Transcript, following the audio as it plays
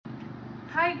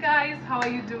Hi guys, how are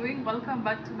you doing? Welcome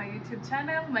back to my YouTube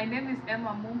channel. My name is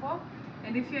Emma Mumbo,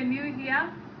 and if you're new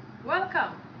here,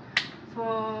 welcome.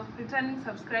 For returning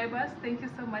subscribers, thank you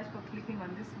so much for clicking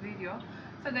on this video.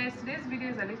 So guys, today's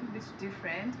video is a little bit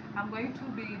different. I'm going to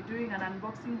be doing an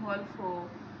unboxing haul for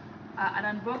and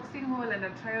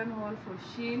a try on haul for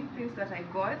SHEIN, things that I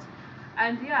got.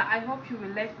 And yeah, I hope you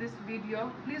will like this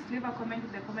video. Please leave a comment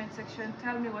in the comment section.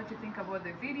 Tell me what you think about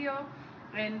the video,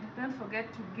 and don't forget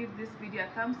to give this video a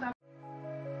thumbs up.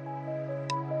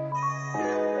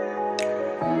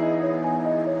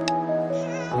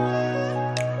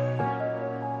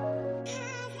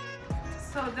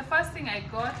 So the first thing I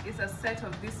got is a set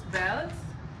of these belts.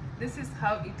 This is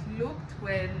how it looked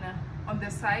when on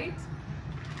the site.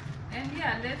 And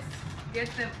yeah, let's get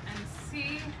them and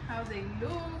see how they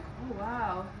look. Oh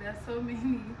wow, there are so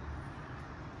many.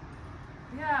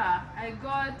 Yeah, I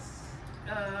got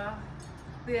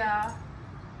there are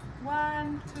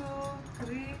 1, 2,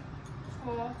 3,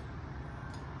 4,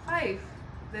 5.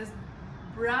 There's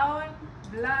brown,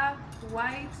 black,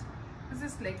 white.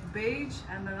 This is like beige,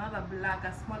 and another black,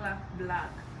 a smaller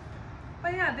black.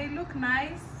 But yeah, they look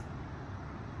nice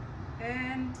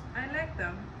and I like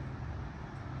them.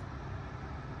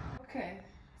 Okay,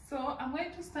 so I'm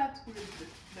going to start with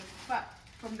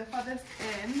from the farthest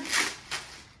end.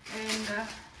 And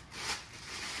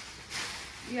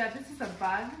yeah, this is a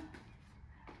bag.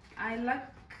 I like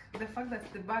the fact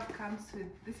that the bag comes with,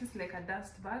 this is like a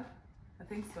dust bag, I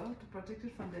think so, to protect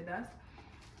it from the dust.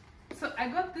 So I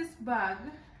got this bag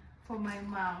for my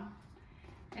mom,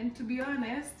 and to be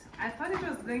honest, I thought it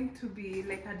was going to be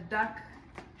like a dark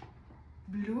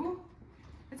blue.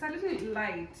 It's a little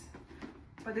light,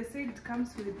 but they say it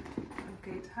comes with,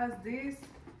 okay, it has this,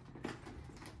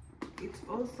 it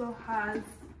also has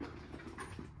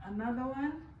another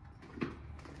one,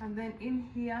 and then in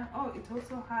here, oh, it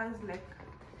also has like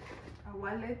a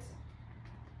wallet,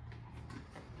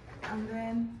 and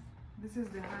then this is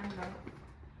the handle.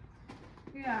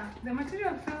 Yeah, the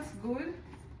material feels good,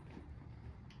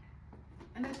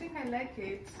 and I think I like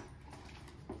it.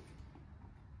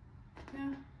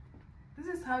 Yeah, this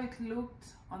is how it looked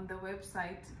on the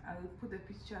website. I will put the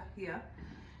picture here,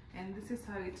 and this is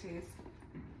how it is.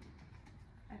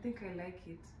 I think I like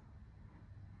it.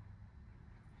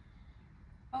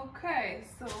 Okay,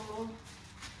 so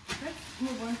let's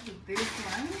move on to this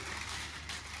one.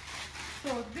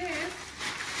 So this,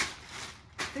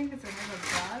 I think it's another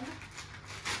bag.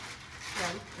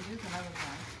 Well, it is another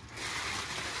bag.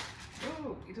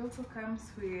 Oh, it also comes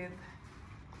with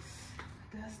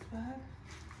a dust bag.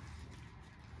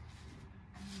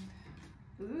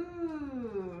 And,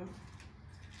 ooh.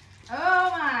 Oh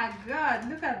my God,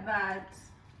 look at that.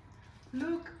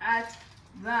 Look at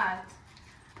that.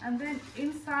 And then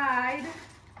inside,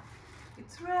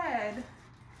 it's red.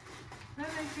 I don't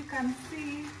know if you can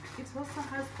see, it also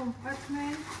has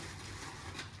compartments.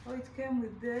 Oh, it came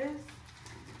with this.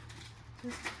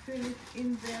 Just fill it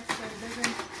in there so it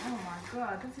doesn't, oh my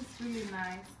God, this is really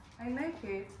nice. I like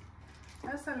it.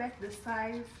 I also like the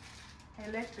size. I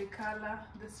like the color.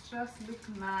 The straps look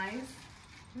nice.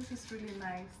 This is really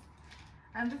nice.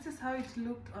 And this is how it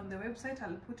looked on the website.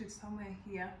 I'll put it somewhere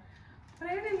here. But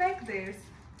I really like this.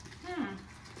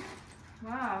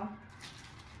 Wow.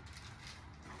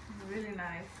 Really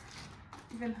nice.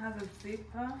 Even has a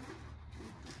zipper.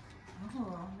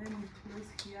 Oh, let me close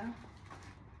here.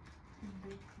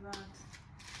 Look that.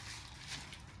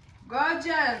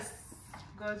 Gorgeous!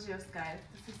 Gorgeous, guys.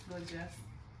 This is gorgeous.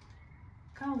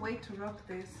 Can't wait to rock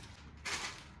this.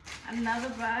 Another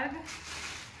bag.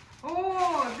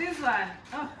 Oh, this one.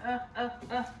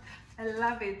 I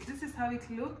love it. This is how it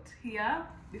looked here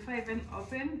before I even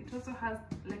opened. It also has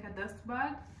like a dust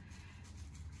bag.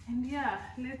 And yeah,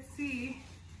 let's see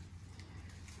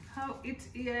how it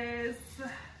is.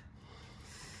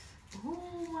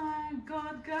 Oh my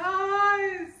God,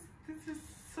 guys, this is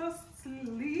so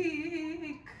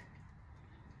sleek.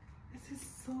 This is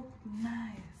so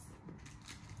nice.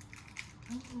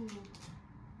 Oh,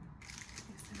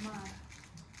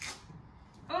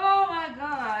 oh my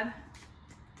God.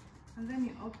 And then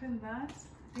you open that,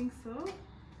 I think so.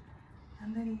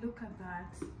 And then look at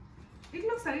that. It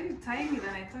looks a little tiny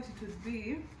than I thought it would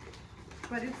be,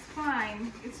 but it's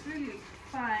fine. It's really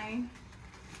fine.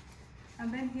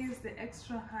 And then here's the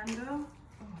extra handle.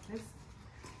 Oh, this.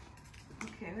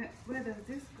 Okay, where does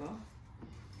this go?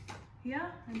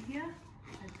 Here and here,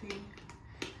 I think.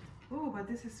 Oh, but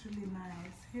this is really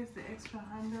nice. Here's the extra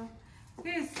handle.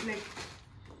 Here's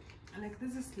like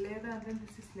this is leather, and then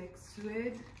this is like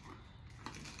suede.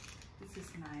 This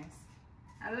is nice.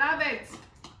 I love it.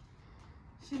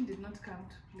 SHEIN did not come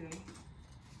to play.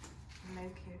 I like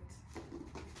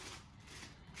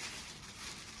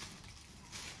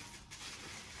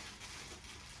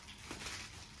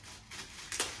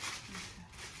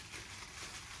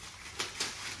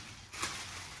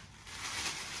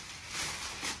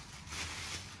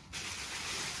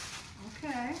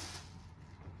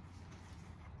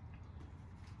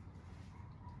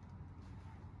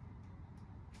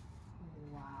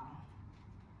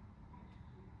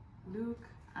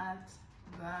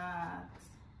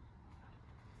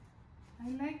I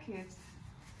like it.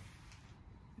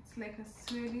 It's like a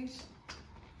Swedish.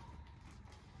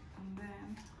 And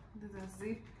then there's a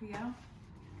zip here.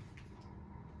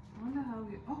 I wonder how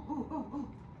you. Oh.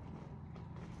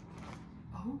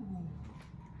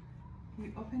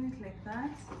 You open it like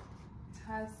that. It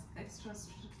has extra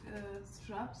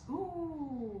straps.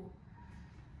 Oh.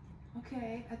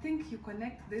 Okay, I think you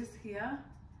connect this here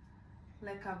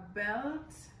like a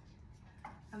belt,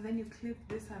 and then you clip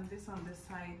this and this on the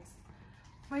sides.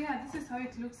 But yeah, this is how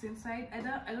it looks inside. I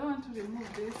don't want to remove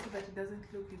this so that it doesn't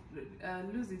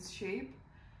lose its shape.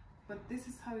 But this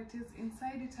is how it is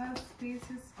inside. It has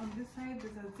spaces on this side.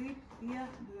 There's a zip here.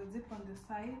 There's a zip on the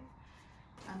side,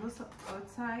 and also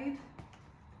outside.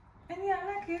 And yeah, I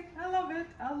like it. I love it.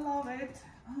 I love it.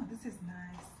 Oh, this is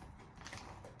nice.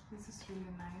 This is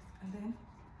really nice. And then,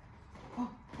 oh,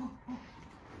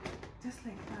 just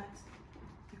like that,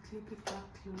 you clip it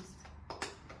back closed.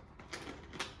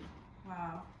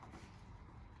 Wow,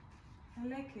 I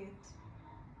like it.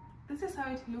 This is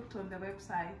how it looked on the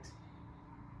website.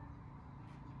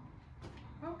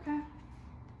 Okay.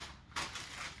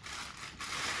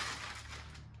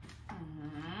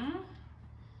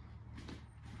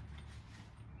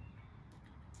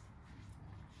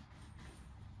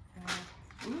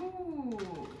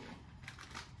 Ooh.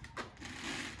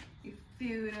 If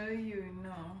you know, you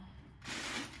know.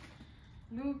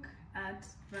 Look at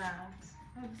that.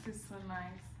 Oh, this is so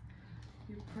nice.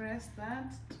 You press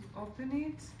that to open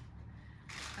it.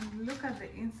 And look at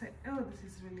the inside. Oh, this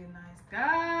is really nice.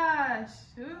 Gosh.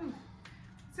 Ooh.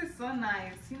 This is so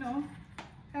nice. You know,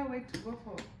 can't wait to go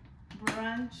for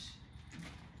brunch.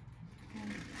 And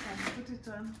you can put it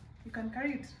on. You can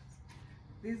carry it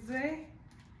this way,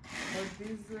 or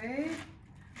this way,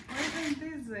 or even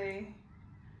this way.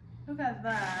 Look at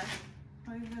that.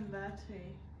 Or even that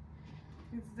way.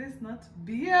 Is this not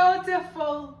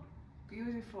beautiful?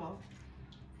 Beautiful.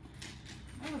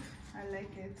 Oh, I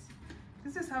like it.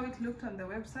 This is how it looked on the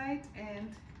website,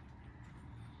 and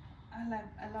I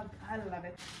love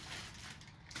it.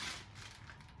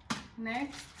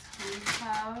 Next we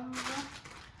have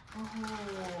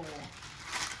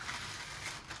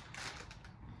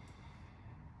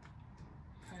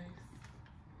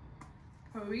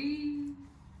Paris.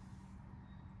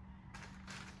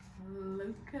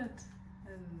 Look at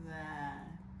that.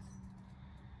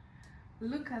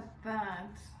 Look at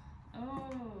that.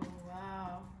 Oh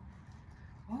wow.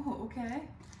 Oh, okay.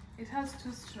 It has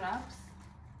two straps.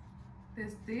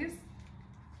 There's this,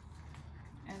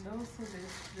 and also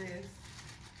there's this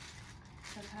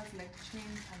that has like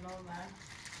chains and all that.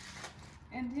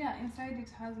 And yeah, inside it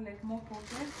has like more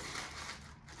pockets.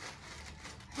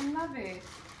 I love it.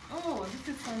 Oh,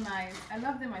 this is so nice. I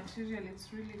love the material. It's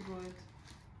really good.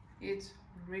 It's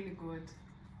really good.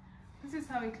 This is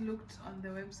how it looked on the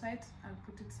website. I'll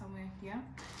put it somewhere here.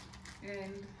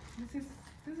 And this is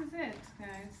it,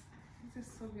 guys. This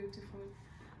is so beautiful.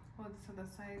 Oh, this other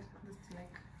side, this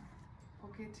like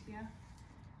pocket here.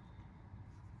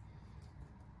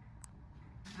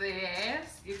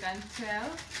 This, you can tell.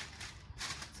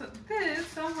 So this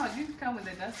somehow didn't come with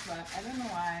a dust bag. I don't know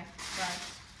why, but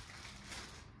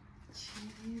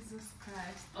Jesus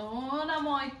Christ. On a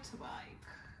motorbike.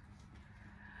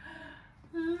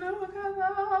 Look at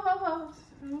that.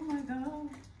 Oh my God.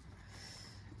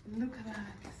 Look at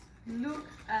that. Look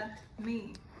at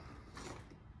me.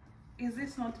 Is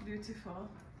this not beautiful?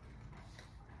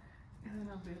 Isn't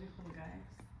it beautiful, guys?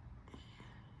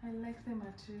 I like the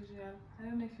material. I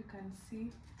don't know if you can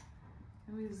see.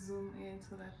 Let me zoom in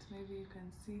so that maybe you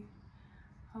can see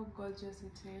how gorgeous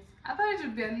it is. I thought it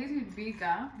would be a little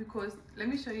bigger because, let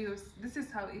me show you, this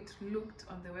is how it looked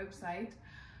on the website.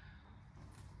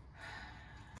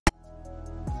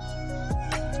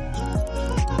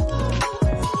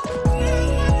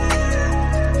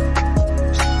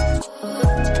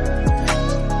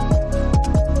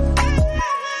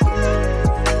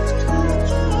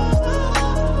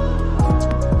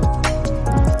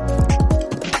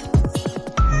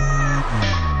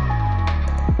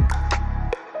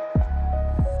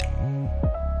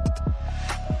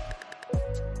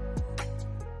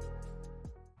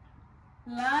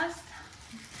 Last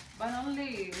but not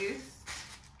least,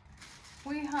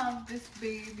 we have this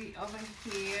baby over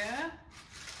here.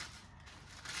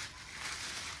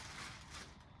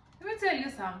 Let me tell you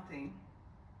something.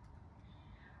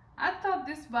 I thought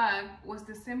this bag was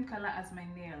the same color as my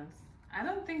nails. I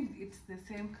don't think it's the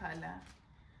same color.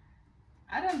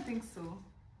 I don't think so.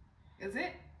 Is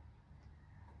it?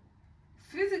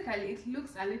 Physically, it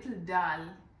looks a little dull.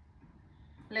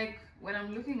 Like when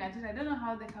I'm looking at it, I don't know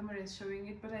how the camera is showing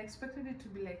it, but I expected it to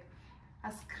be like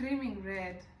a screaming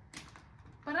red.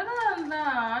 But other than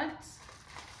that,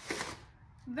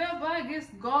 the bag is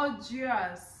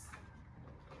gorgeous.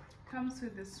 Comes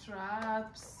with the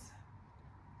straps.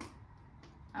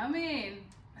 I mean,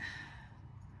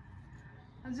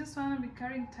 I just want to be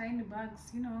carrying tiny bags,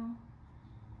 you know.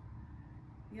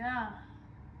 Yeah.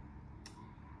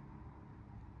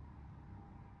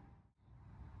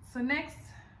 So next,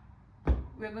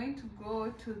 we're going to go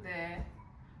to the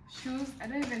shoes. I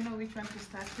don't even know which one to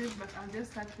start with, but I'll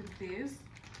just start with this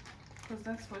because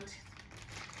that's what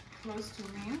close to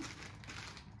me.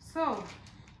 So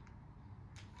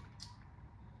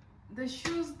the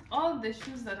shoes, all the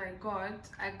shoes that I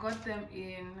got them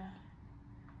in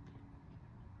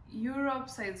Europe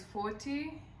size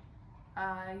 40,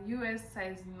 US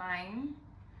size 9,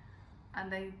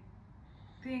 and I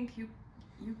think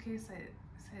UK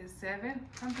size 7,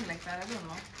 something like that. I don't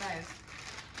know, guys.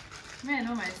 May I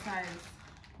know my size,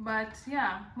 but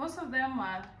yeah, most of them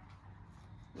are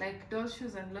like doll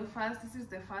shoes and loafers. This is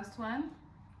the first one.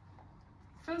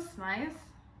 Feels nice.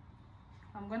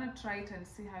 I'm gonna try it and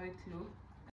see how it looks.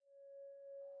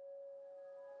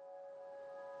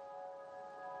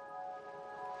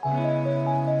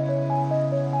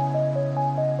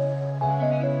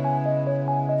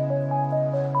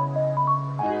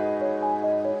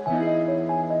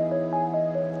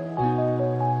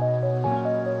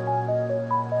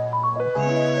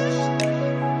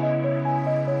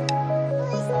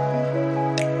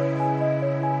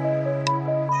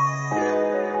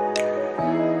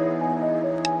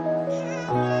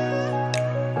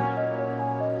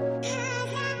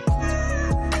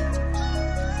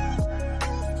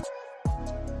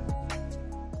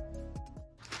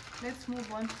 Let's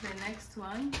move on to the next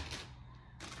one.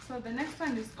 So the next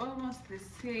one is almost the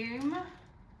same,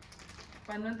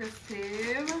 but not the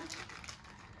same.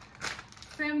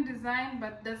 Same design,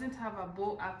 but doesn't have a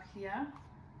bow up here.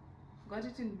 Got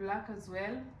it in black as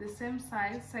well. The same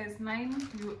size, size 9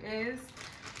 US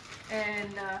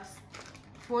and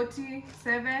 40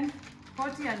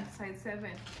 and size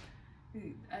 7.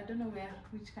 I don't know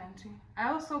which country.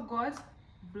 I also got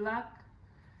black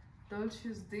doll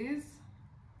shoes. These.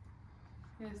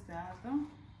 Here's the other.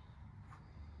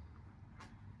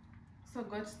 So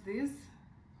got this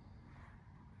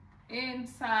in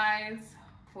size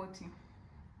 40.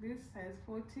 This size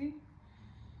 40,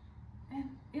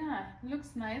 and yeah,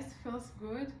 looks nice, feels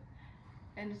good,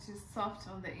 and it is soft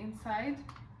on the inside.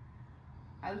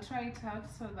 I'll try it out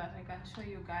so that I can show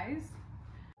you guys.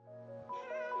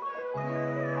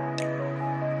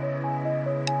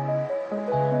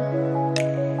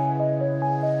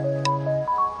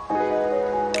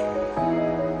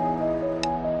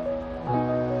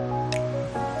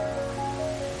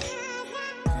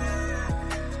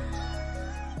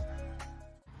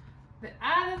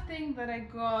 That I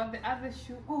got, the other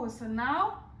shoe. Oh, so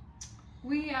now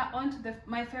we are on to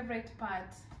my favorite part.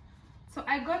 So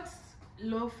I got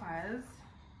loafers.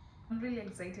 I'm really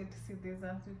excited to see these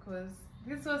ones because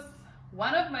this was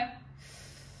one of my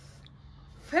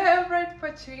favorite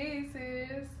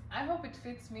purchases. I hope it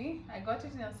fits me. I got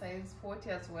it in a size 40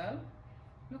 as well.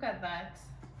 Look at that.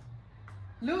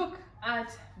 Look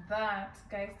at that,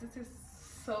 guys. This is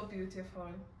so beautiful.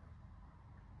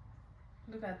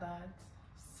 Look at that.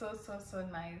 So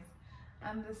nice,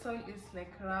 and the sole is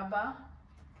like rubber.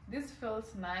 This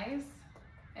feels nice,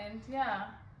 and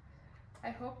yeah, I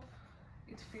hope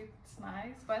it fits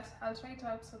nice, but I'll try it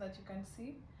out so that you can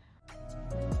see.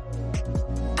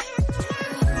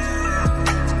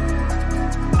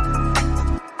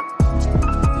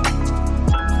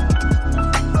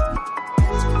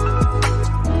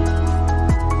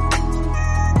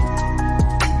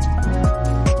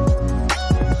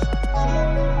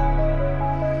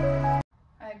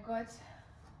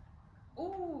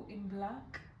 In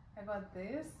black, I got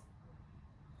this.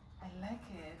 I like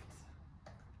it.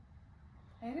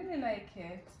 I really like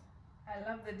it. I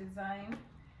love the design.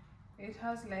 It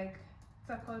has like,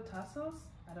 what's called, tassels?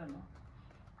 I don't know.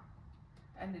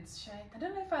 And it's shiny. I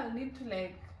don't know if I'll need to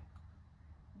like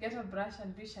get a brush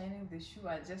and be shining the shoe.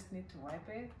 I just need to wipe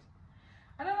it.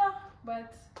 I don't know,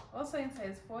 but also in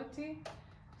size 40.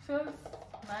 Feels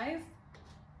nice.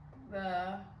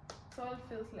 The sole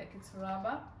feels like it's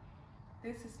rubber.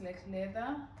 This is like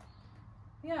leather.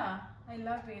 Yeah, I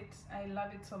love it. I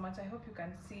love it so much. I hope you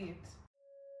can see it.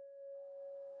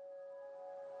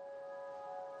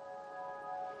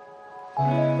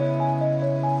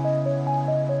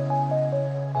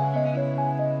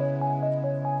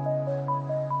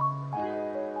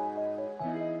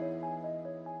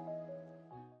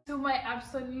 To my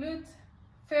absolute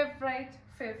favorite.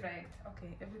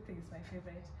 Okay, everything is my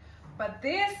favorite. But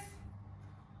this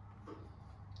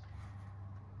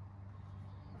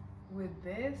with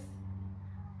this,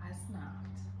 I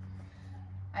snapped.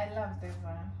 I love this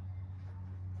one.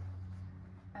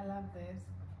 I love this.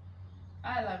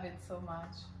 I love it so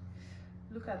much.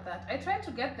 Look at that. I tried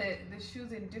to get the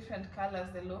shoes in different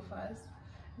colors, the loafers,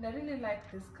 and I really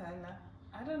like this color.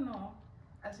 I don't know,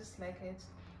 I just like it.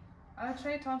 I'll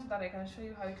try it on so that I can show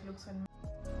you how it looks on me.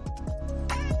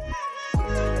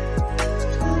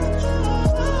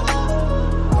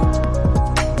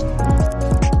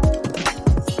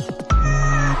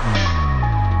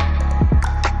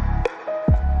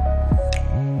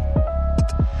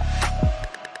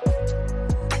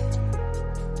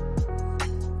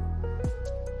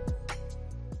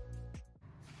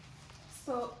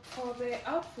 So for the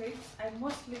outfits, I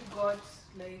mostly got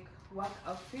like work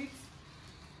outfits,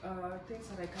 things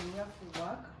that I can wear for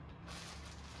work.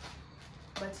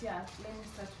 But yeah, let me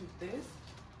start with this.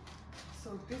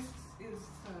 So this is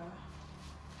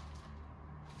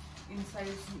in the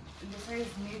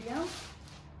size medium.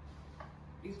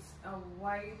 It's a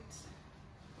white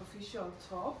official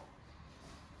top,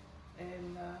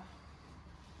 and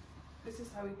this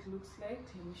is how it looks like.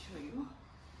 Let me show you.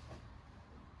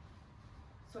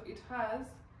 So it has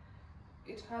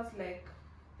like,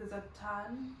 there's a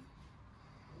tan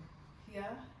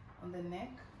here on the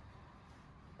neck.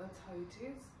 That's how it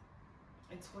is.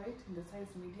 It's white in the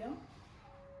size medium.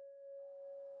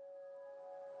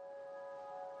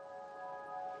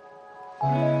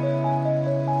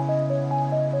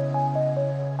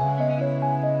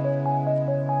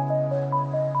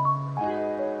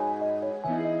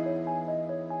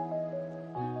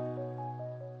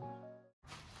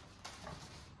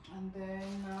 And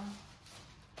then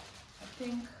I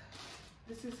think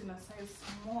this is in a size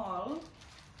small.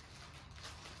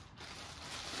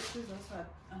 This is also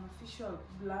an official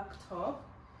black top,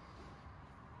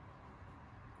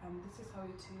 and this is how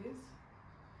it is.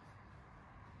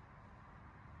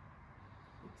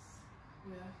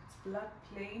 It's black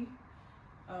plain,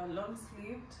 long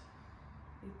sleeved.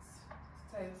 It's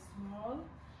size small.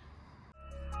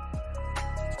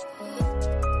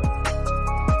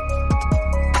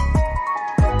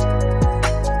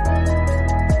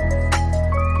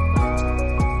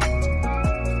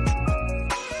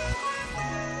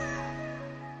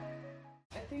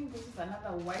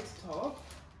 Another white top.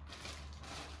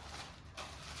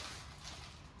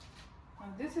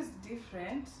 And this is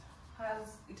different.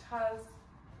 It has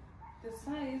the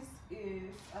size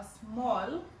is a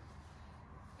small.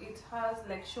 It has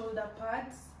like shoulder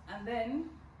pads, and then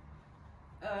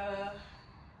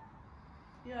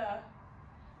yeah,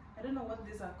 I don't know what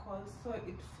these are called. So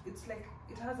it's like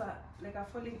it has a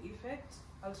falling effect.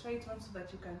 I'll try it on so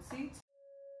that you can see it.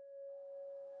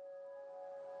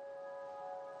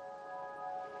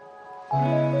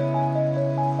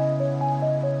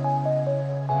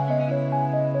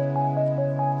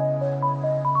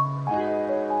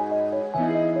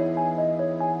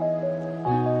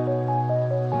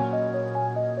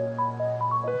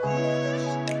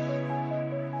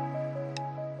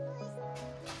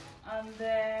 And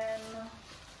then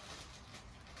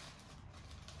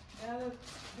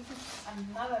this is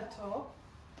another top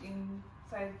in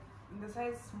the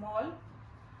size small.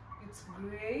 It's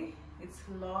gray, it's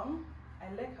long.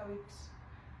 I like how it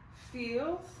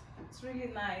feels. It's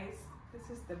really nice. This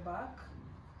is the back.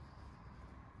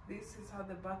 This is how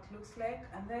the back looks like.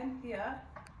 And then here,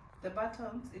 the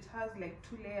buttons, it has like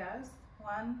 2 layers.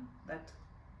 One that,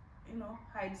 you know,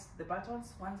 hides the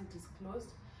buttons once it is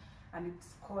closed, and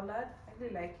it's collared. I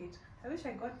really like it. I wish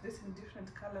I got this in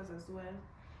different colors as well.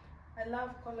 I love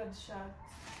collared shirts.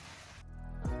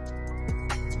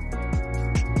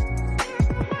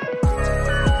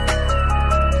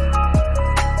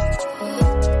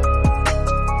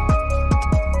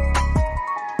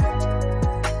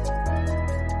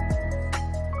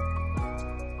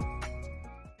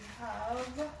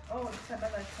 Oh, it's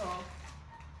another top.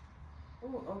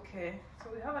 Oh, okay. So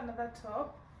we have another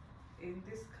top in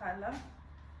this color.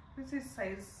 This is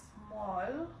size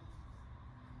small,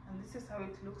 and this is how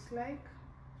it looks like.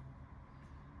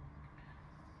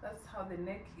 That's how the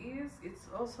neck is. It's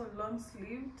also long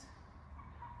sleeved.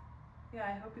 Yeah,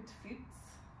 I hope it fits.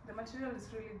 The material is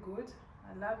really good.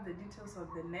 I love the details of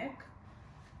the neck.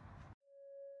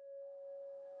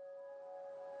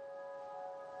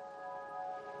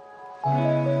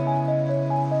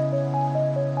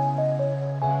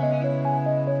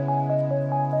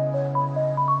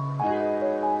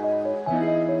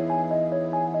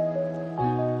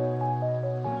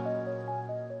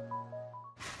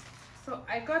 So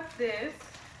I got this.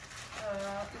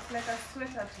 It's like a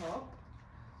sweater top.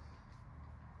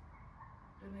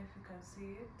 Don't know if you can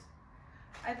see it.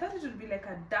 I thought it would be like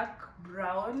a dark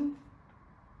brown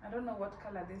I don't know what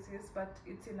color this is, but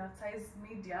it's in a size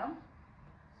medium,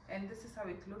 and this is how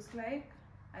it looks like.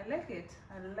 I like it.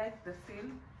 I like the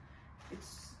feel.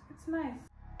 It's nice.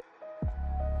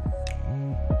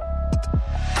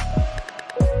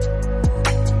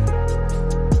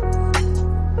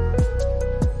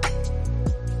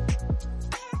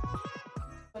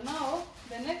 So now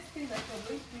the next thing that we're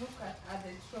going to look at are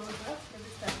the trousers. Let me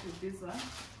start with this one.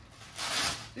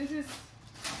 This is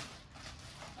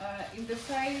in the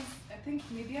size, I think,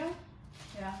 medium.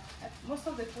 Yeah, most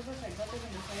of the trousers I got it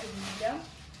in the size medium.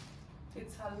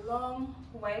 It's a long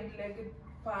wide-legged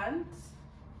pants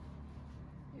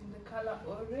in the color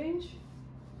orange.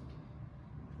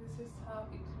 This is how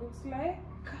it looks like.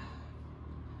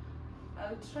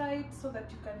 I'll try it so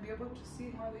that you can be able to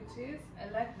see how it is. I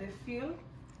like the feel.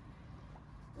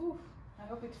 Ooh, I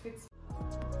hope it fits.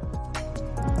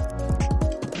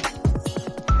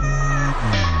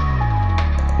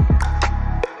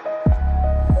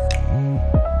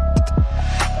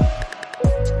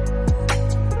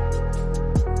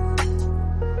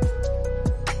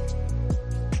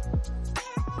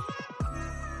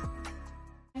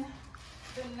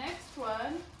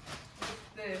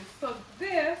 So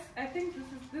this, I think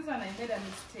this one I made a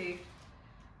mistake.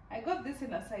 I got this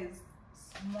in a size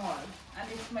small,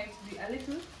 and it might be a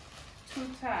little too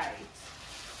tight.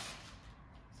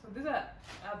 So these are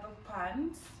other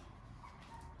pants,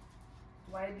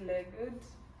 wide-legged.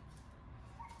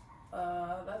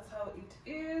 That's how it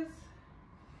is.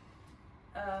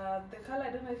 The color, I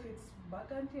don't know if it's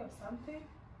burgundy or something.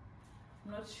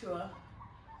 I'm not sure.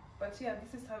 But yeah,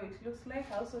 this is how it looks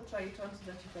like. I also try it on so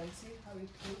that you can see how it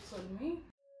looks on me.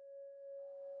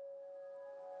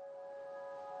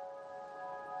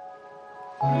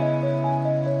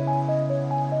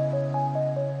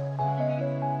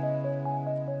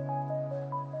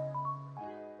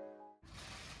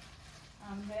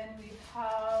 And then we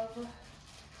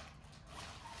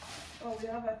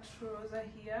have a trouser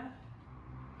here.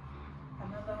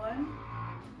 Another one.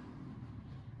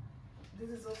 This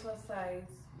is also a size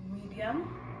medium.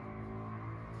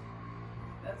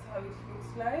 That's how it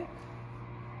looks like.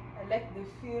 I like the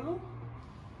feel.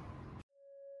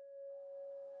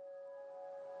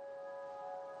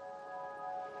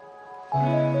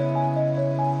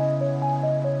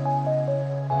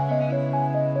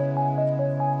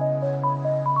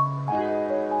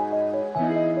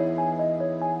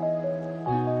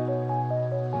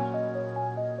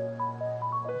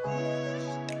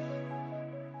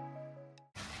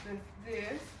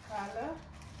 This color.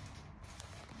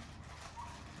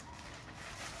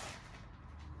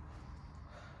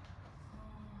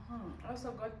 I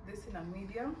also got this in a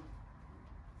medium.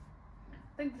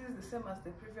 I think this is the same as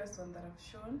the previous one that I've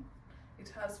shown. It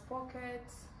has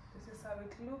pockets. This is how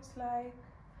it looks like.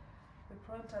 The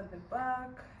front and the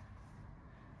back.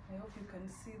 I hope you can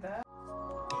see that.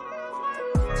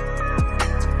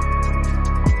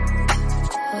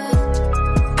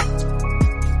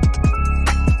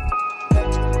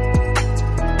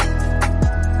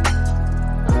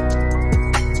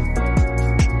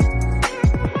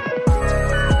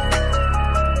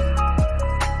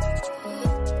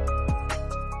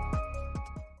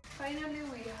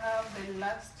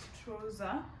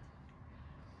 Trouser,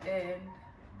 and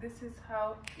this is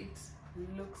how it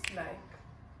looks like.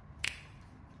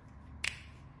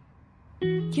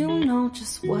 You know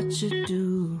just what you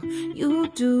do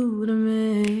to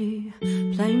me.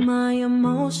 Play my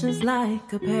emotions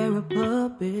like a pair of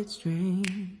puppet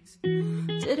strings.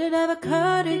 Did it ever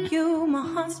occur to you my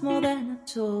heart's more than a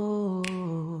toy?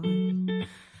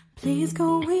 Please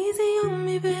go easy on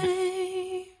me, babe.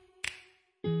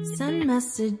 Send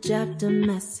message after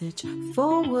message,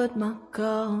 forward my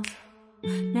calls.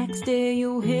 Next day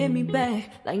you hit me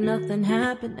back like nothing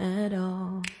happened at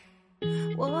all.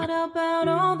 What about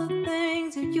all the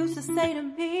things you used to say to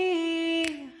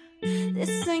me?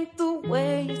 This ain't the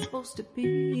way it's supposed to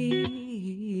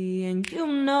be. And you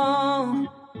know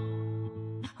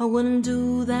I wouldn't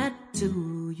do that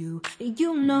to you.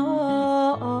 You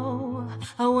know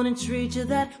I wouldn't treat you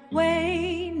that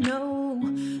way, no.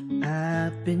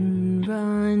 I've been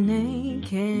running,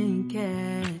 can't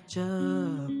catch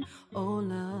up. Oh,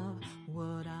 love.